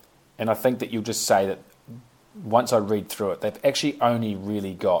 And I think that you'll just say that once I read through it, they've actually only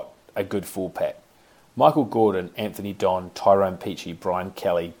really got a good full pack. Michael Gordon, Anthony Don, Tyrone Peachey, Brian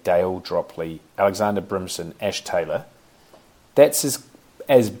Kelly, Dale Dropley, Alexander Brimson, Ash Taylor. That's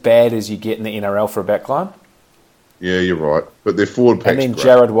as bad as you get in the NRL for a backline. Yeah, you're right. But their forward pack's and then great.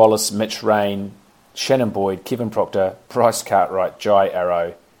 Jared Wallace, Mitch Rain, Shannon Boyd, Kevin Proctor, Bryce Cartwright, Jai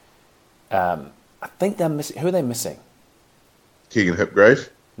Arrow. I think they're missing. Who are they missing? Keegan Hipgrave.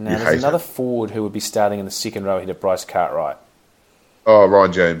 Now, there's another forward who would be starting in the second row ahead of Bryce Cartwright. Oh,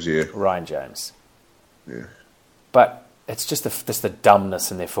 Ryan James, yeah. Ryan James. Yeah. But it's just the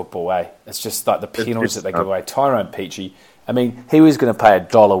dumbness in their football, eh? It's just like the penalties that they give away. Tyrone Peachey, I mean, he was going to pay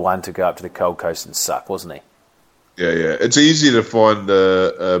 $1 to go up to the Gold Coast and suck, wasn't he? Yeah. It's easier to find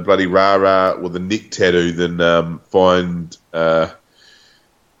a bloody rah-rah with a neck tattoo than find... what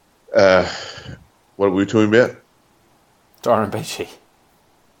are we talking about? Tyrone Peachey.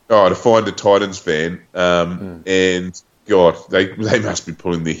 Oh, to find a Titans fan. And, God, they must be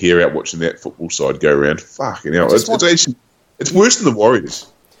pulling their hair out watching that football side go around. Fucking hell. It's worse than the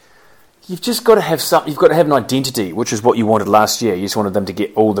Warriors. You've just got to have something. You've got to have an identity, which is what you wanted last year. You just wanted them to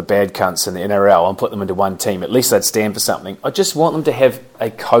get all the bad cunts in the NRL and put them into one team. At least they'd stand for something. I just want them to have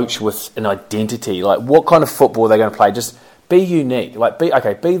a coach with an identity. Like, what kind of football are they going to play? Just be unique. Like, be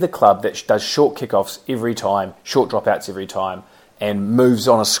the club that does short kickoffs every time, short dropouts every time, and moves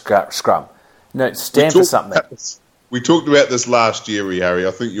on a scrum. No, stand for something. We talked about this last year, Harry.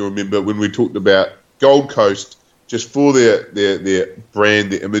 I think you remember when we talked about Gold Coast. Just for their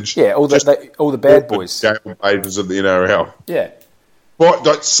brand, their image. Yeah, all the bad boys. Gale Pavers of the NRL. Yeah.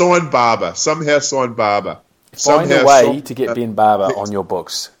 Right, sign Barber. Somehow sign Barber. Find a way to get Ben Barber on your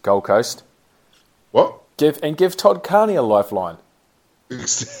books, Gold Coast. What? Give Todd Carney a lifeline.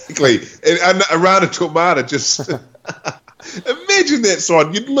 Exactly. And Arana Tormata just... imagine that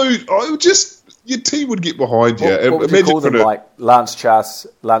sign. You'd lose... your team would get behind you. What would you call them, like Last Chance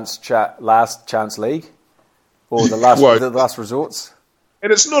League? Or the last resorts.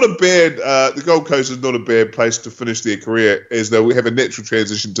 And it's not a bad... the Gold Coast is not a bad place to finish their career, as though we have a natural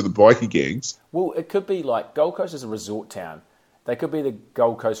transition to the bikie gangs. Well, it could be like... Gold Coast is a resort town. They could be the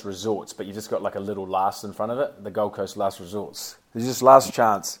Gold Coast Resorts, but you just got like a little last in front of it. The Gold Coast Last Resorts. It's just last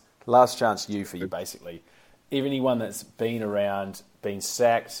chance for you, basically. Anyone that's been around, been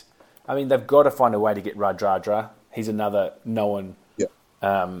sacked, I mean, they've got to find a way to get Radradra. He's another known... Yeah.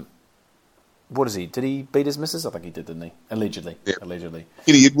 What is he? Did he beat his missus? I think he did, didn't he? Allegedly. Yeah. Allegedly.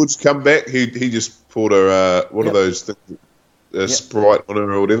 Kenny Edwards come back. He just poured a what are those things? Sprite on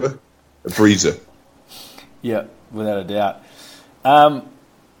her or whatever. A breezer. Yeah, without a doubt.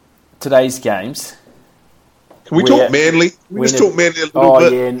 Today's games. Can we talk Manly? Can we just talk Manly a little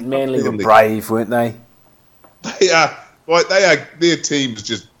bit? Oh, yeah, Manly were brave, weren't they? They are. Their team's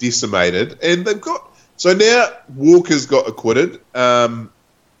just decimated. And they've got... So now Walker's got acquitted.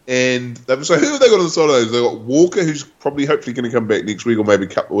 And so who have they got on the side of those? They've got Walker, who's probably hopefully going to come back next week or maybe a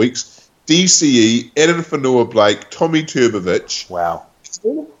couple of weeks. DCE, Adam Fanua-Blake, Tommy Turbevich. Wow.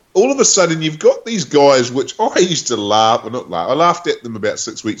 All of a sudden, you've got these guys which I used to laugh, or not laugh, I laughed at them about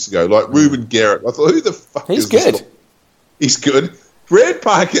 6 weeks ago, like Ruben Garrett. I thought, who the fuck is this? He's good. He's good. Brad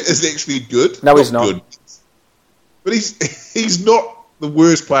Parker is actually good. No, he's not. Good. But he's not the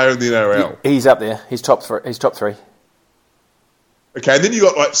worst player in the NRL. He's up there. He's top three. Okay, and then you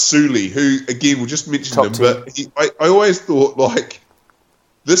got like Suli, who again we'll just mention him, but I always thought like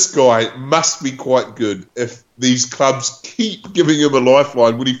this guy must be quite good if these clubs keep giving him a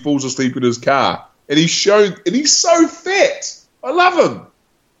lifeline when he falls asleep in his car. And he's so fat. I love him.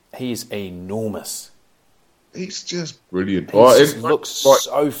 He's enormous. He's just brilliant. He looks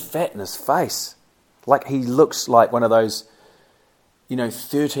so fat in his face. Like he looks like one of those,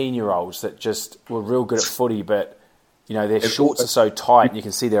 13-year-olds that just were real good at footy, but their shorts are so tight and you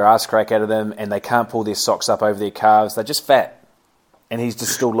can see their ass crack out of them and they can't pull their socks up over their calves. They're just fat. And he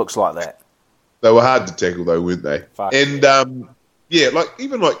just still looks like that. They were hard to tackle though, weren't they? Fuck and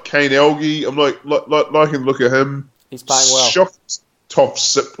even like Kane Elgie, I'm like look at him. He's playing well. Shocked Toff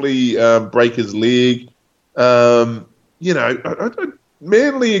Sipley break his leg. Manly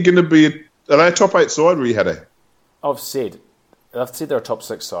are going to be are they a top 8 side, Rehadder? I've said they're a top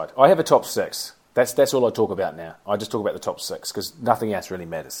 6 side. I have a top 6. That's all I talk about now. I just talk about the top 6 because nothing else really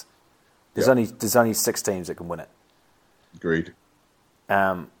matters. There's only 6 teams that can win it. Agreed.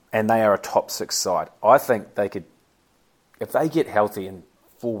 And they are a top 6 side. I think they could, if they get healthy in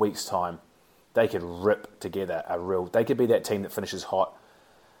 4 weeks' time, they could rip together they could be that team that finishes hot.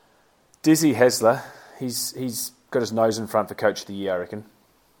 Desi Hasler, he's got his nose in front for Coach of the Year, I reckon.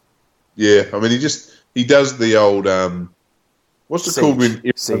 Yeah, I mean he does the old what's it called when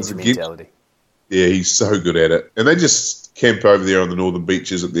siege mentality. Yeah, he's so good at it. And they just camp over there on the northern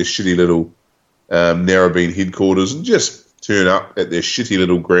beaches at their shitty little Narrabeen headquarters and just turn up at their shitty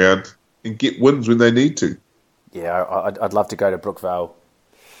little ground and get wins when they need to. Yeah, I'd love to go to Brookvale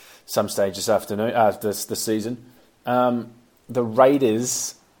some stage this afternoon, this season. The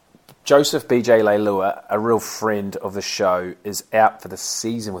Raiders, Joseph BJ Leilua, a real friend of the show, is out for the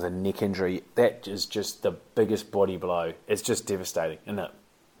season with a neck injury. That is just the biggest body blow. It's just devastating, isn't it?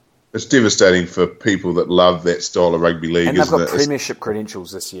 It's devastating for people that love that style of rugby league, and they've got premiership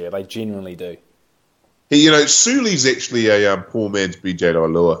credentials this year. They genuinely do. Suli's actually a poor man's BJ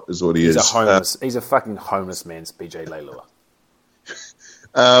Leilua, is what he is. He's a fucking homeless man's BJ Leilua.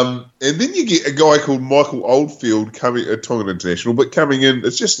 And then you get a guy called Michael Oldfield coming at Tongan International, but coming in,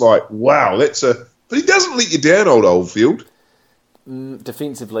 it's just like, wow, but he doesn't let you down, old Oldfield.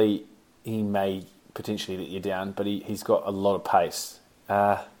 Defensively, he may potentially let you down, but he's got a lot of pace.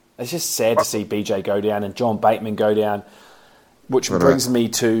 It's just sad to see BJ go down and John Bateman go down, which brings me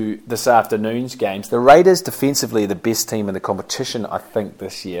to this afternoon's games. The Raiders defensively are the best team in the competition, I think,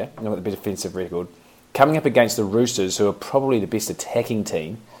 this year. They've got the best defensive record. Coming up against the Roosters, who are probably the best attacking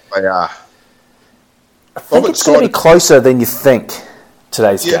team. They are. I think it's going to be closer than you think,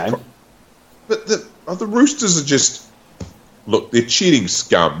 today's game. But the Roosters are just... Look, they're cheating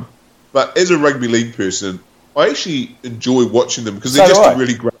scum. But as a rugby league person, I actually enjoy watching them because they're a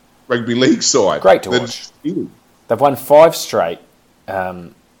really great rugby league side. Great to watch. They've won 5 straight.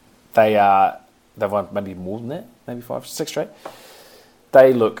 They've won maybe more than that, maybe 5, 6 straight.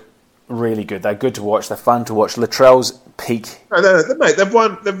 They look really good. They're good to watch. They're fun to watch. Latrell's peak. No, mate.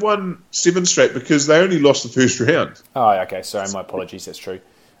 They've won 7 straight because they only lost the first round. Oh, okay. Sorry, my apologies. That's true.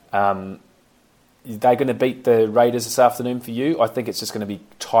 They're going to beat the Raiders this afternoon for you. I think it's just going to be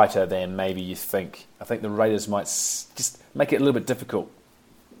tighter than maybe you think. I think the Raiders might just make it a little bit difficult.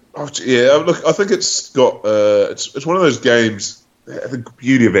 Oh, yeah, look, I think it's got. It's one of those games. The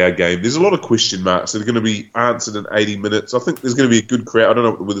beauty of our game. There's a lot of question marks that are going to be answered in 80 minutes. I think there's going to be a good crowd. I don't know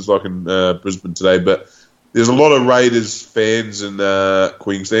what the weather's like in Brisbane today, but there's a lot of Raiders fans in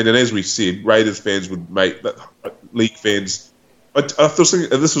Queensland. And as we said, Raiders fans would make league fans. I was thinking,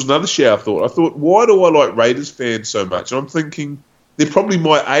 this was another shower thought. I thought, why do I like Raiders fans so much? And I'm thinking they're probably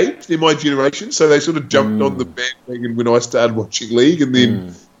my age, they're my generation, so they sort of jumped on the bandwagon when I started watching league, and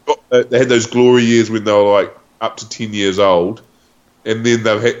then they had those glory years when they were like up to 10 years old, and then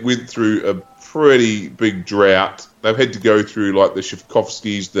they went through a pretty big drought. They've had to go through like the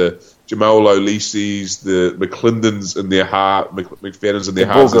Shivkovskys, the Jamal Olises, the McClendons in their heart, McFadden's in their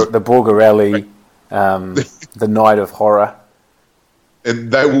hearts. The Borgarelli, the Night of Horror.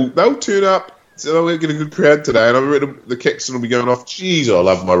 And they'll turn up. So they'll get a good crowd today. And I read the Caxton will be going off. Jeez, I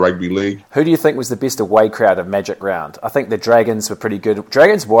love my rugby league. Who do you think was the best away crowd of Magic Round? I think the Dragons were pretty good.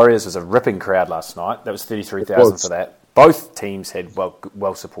 Dragons Warriors was a ripping crowd last night. That was 33,000 for that. Both teams had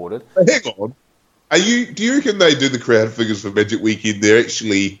well supported. Hang on. Do you reckon they do the crowd figures for Magic Weekend? They're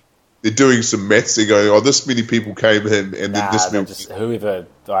doing some maths. They're going, this many people came in, and then this many.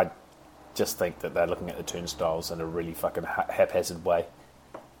 I just think that they're looking at the turnstiles in a really fucking haphazard way.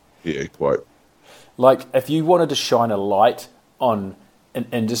 Yeah, quite. Like, if you wanted to shine a light on an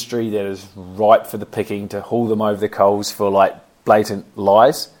industry that is ripe for the picking to haul them over the coals for, like, blatant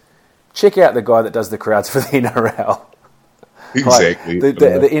lies, check out the guy that does the crowds for the NRL. Exactly. Like,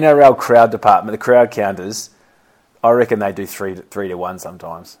 the NRL crowd department, the crowd counters, I reckon they do 3 to 1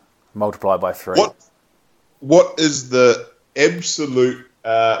 sometimes. Multiply by 3. What is the absolute...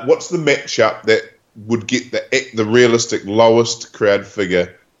 what's the matchup that would get the realistic lowest crowd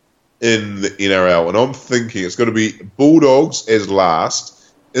figure in the NRL? And I'm thinking it's got to be Bulldogs as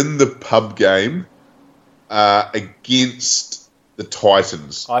last in the pub game against the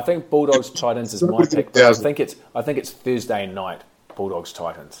Titans. I think Bulldogs Titans is my pick. I think it's Thursday night. Bulldogs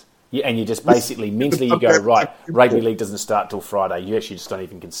Titans. Yeah, and you just basically mentally you go, right, rugby league doesn't start till Friday. You actually just don't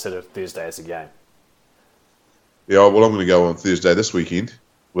even consider Thursday as a game. Yeah, well, I'm going to go on Thursday this weekend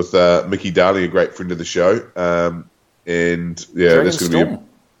with Mickey Darling, a great friend of the show, and yeah, that's going to be.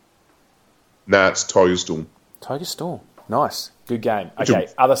 It's Tiger Storm. Tiger Storm, nice, good game. Okay,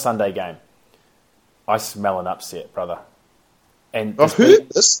 other Sunday game. I smell an upset, brother. And I've heard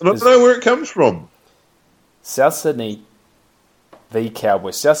this, and I don't know where it comes from. South Sydney, the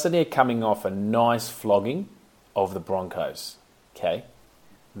Cowboys. South Sydney are coming off a nice flogging of the Broncos. Okay,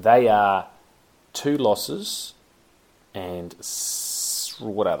 they are 2 losses, and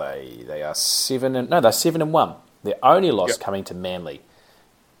what are they? They are 7-1. Their only loss coming to Manly.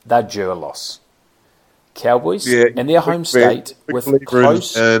 They're due a loss. Cowboys in their home state with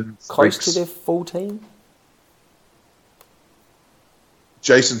close to their full team.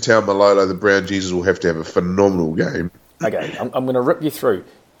 Jason Taumalolo, the Brown Jesus, will have to have a phenomenal game. Okay, I'm going to rip you through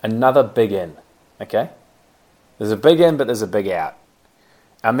another big in. Okay, there's a big in, but there's a big out.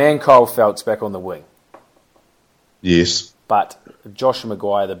 Our man Kyle Felt's back on the wing. Yes, but Josh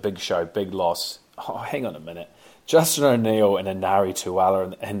Maguire, the big show, big loss. Oh, hang on a minute. Justin O'Neill and Anari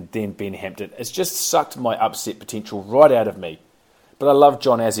Tuala and then Ben Hampton. It's just sucked my upset potential right out of me. But I love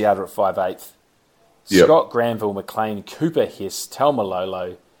John Asiata at 5'8". Yep. Scott Granville, McLean, Cooper Hess,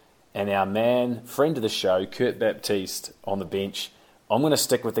 Taumalolo, and our man, friend of the show, Kurt Baptiste on the bench. I'm going to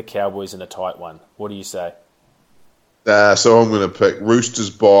stick with the Cowboys in a tight one. What do you say? So I'm going to pick Roosters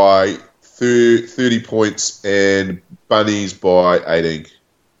by 30 points and Bunnies by 18.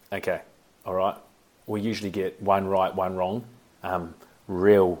 Okay, all right. We usually get one right, one wrong.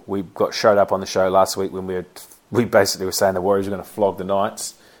 We got showed up on the show last week when we basically were saying the Warriors were going to flog the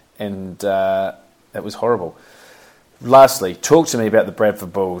Knights, and that was horrible. Lastly, talk to me about the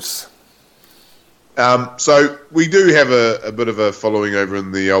Bradford Bulls. So we do have a bit of a following over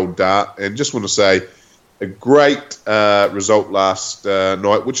in the old dart, and just want to say a great result last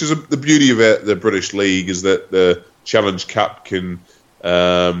night, which is the beauty of the British League, is that the Challenge Cup can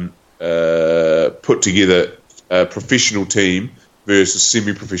put together a professional team versus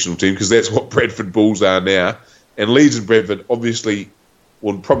semi-professional team, because that's what Bradford Bulls are now. And Leeds and Bradford, obviously,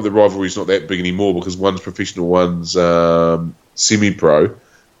 well, probably the rivalry is not that big anymore because one's professional, one's semi-pro.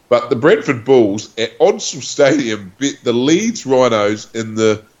 But the Bradford Bulls at Odsal Stadium beat the Leeds Rhinos in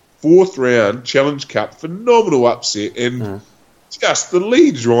the 4th round Challenge Cup. Phenomenal upset. And just the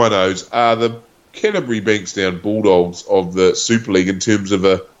Leeds Rhinos are the Canterbury Bankstown Bulldogs of the Super League in terms of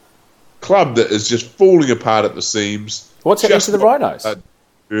a club that is just falling apart at the seams. What's happening to the Rhinos?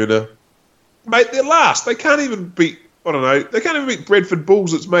 Mate, they're last. They can't even beat, I don't know, they can't even beat Bradford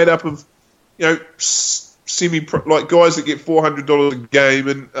Bulls. It's made up of, like guys that get $400 a game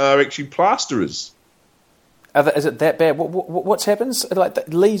and are actually plasterers. Is it that bad? What's happens? Like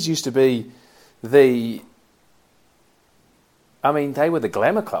Leeds used to be they were the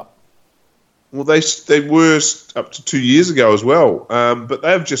glamour club. Well, they were up to 2 years ago as well, but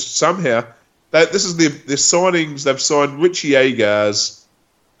they've just somehow this is their signings. They've signed Richie Agars.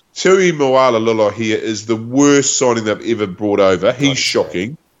 Tui Moala here is the worst signing they've ever brought over. He's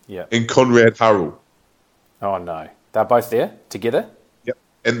shocking. Yeah. And Conrad Hurrell. Oh no, they're both there together.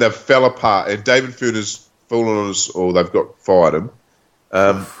 and they've fell apart. And David Furner's fallen on us, or they've fired him.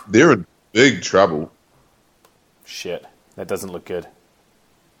 They're in big trouble. Shit, that doesn't look good.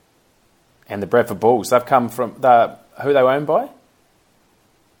 And the Bradford Bulls, they've come from who are they owned by?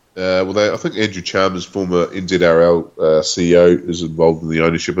 I think Andrew Chalmers, former NZRL CEO, is involved in the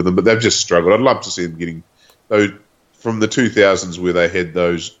ownership of them, but they've just struggled. I'd love to see them getting those from the 2000s where they had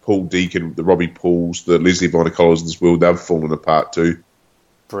those Paul Deacon, the Robbie Pauls, the Leslie Vonicolas of this world. They've fallen apart too.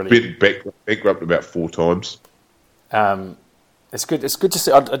 Brilliant. Bankrupt about 4 times. It's good. It's good to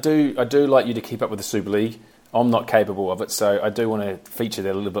see. I do like you to keep up with the Super League. I'm not capable of it, so I do want to feature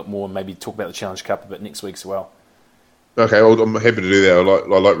that a little bit more and maybe talk about the Challenge Cup a bit next week as well. Okay, well, I'm happy to do that.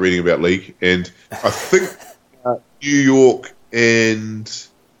 I like reading about league, and I think New York and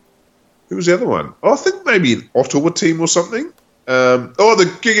who was the other one? I think maybe an Ottawa team or something.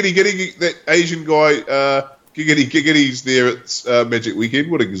 The Giggity, that Asian guy, Giggity's there at Magic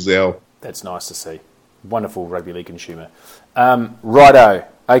Weekend. What a gazelle! That's nice to see. Wonderful rugby league consumer. Righto.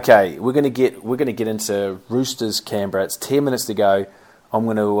 Okay, we're going to get into Roosters Canberra. It's 10 minutes to go. I'm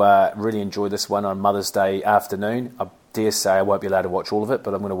going to really enjoy this one on Mother's Day afternoon. I dare say I won't be allowed to watch all of it,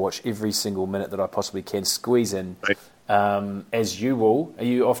 but I'm going to watch every single minute that I possibly can squeeze in. As you will. Are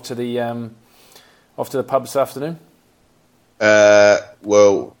you off to the pub this afternoon?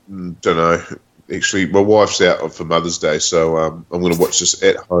 Well, don't know. Actually, my wife's out for Mother's Day, so I'm going to watch this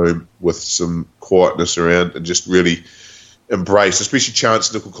at home with some quietness around and just really embrace, especially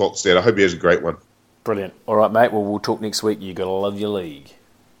Chance Nickel-Cock's dad. I hope he has a great one. Brilliant. All right, mate. Well, we'll talk next week. You got to love your league.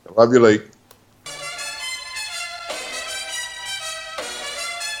 I love your league.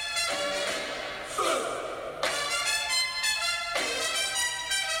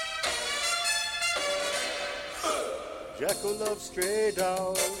 Jacko loves stray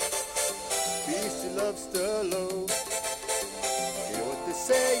dogs. Beastie loves Sterlo. Hear what they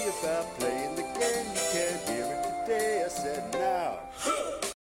say about playing the game. You can't hear it today. I said now.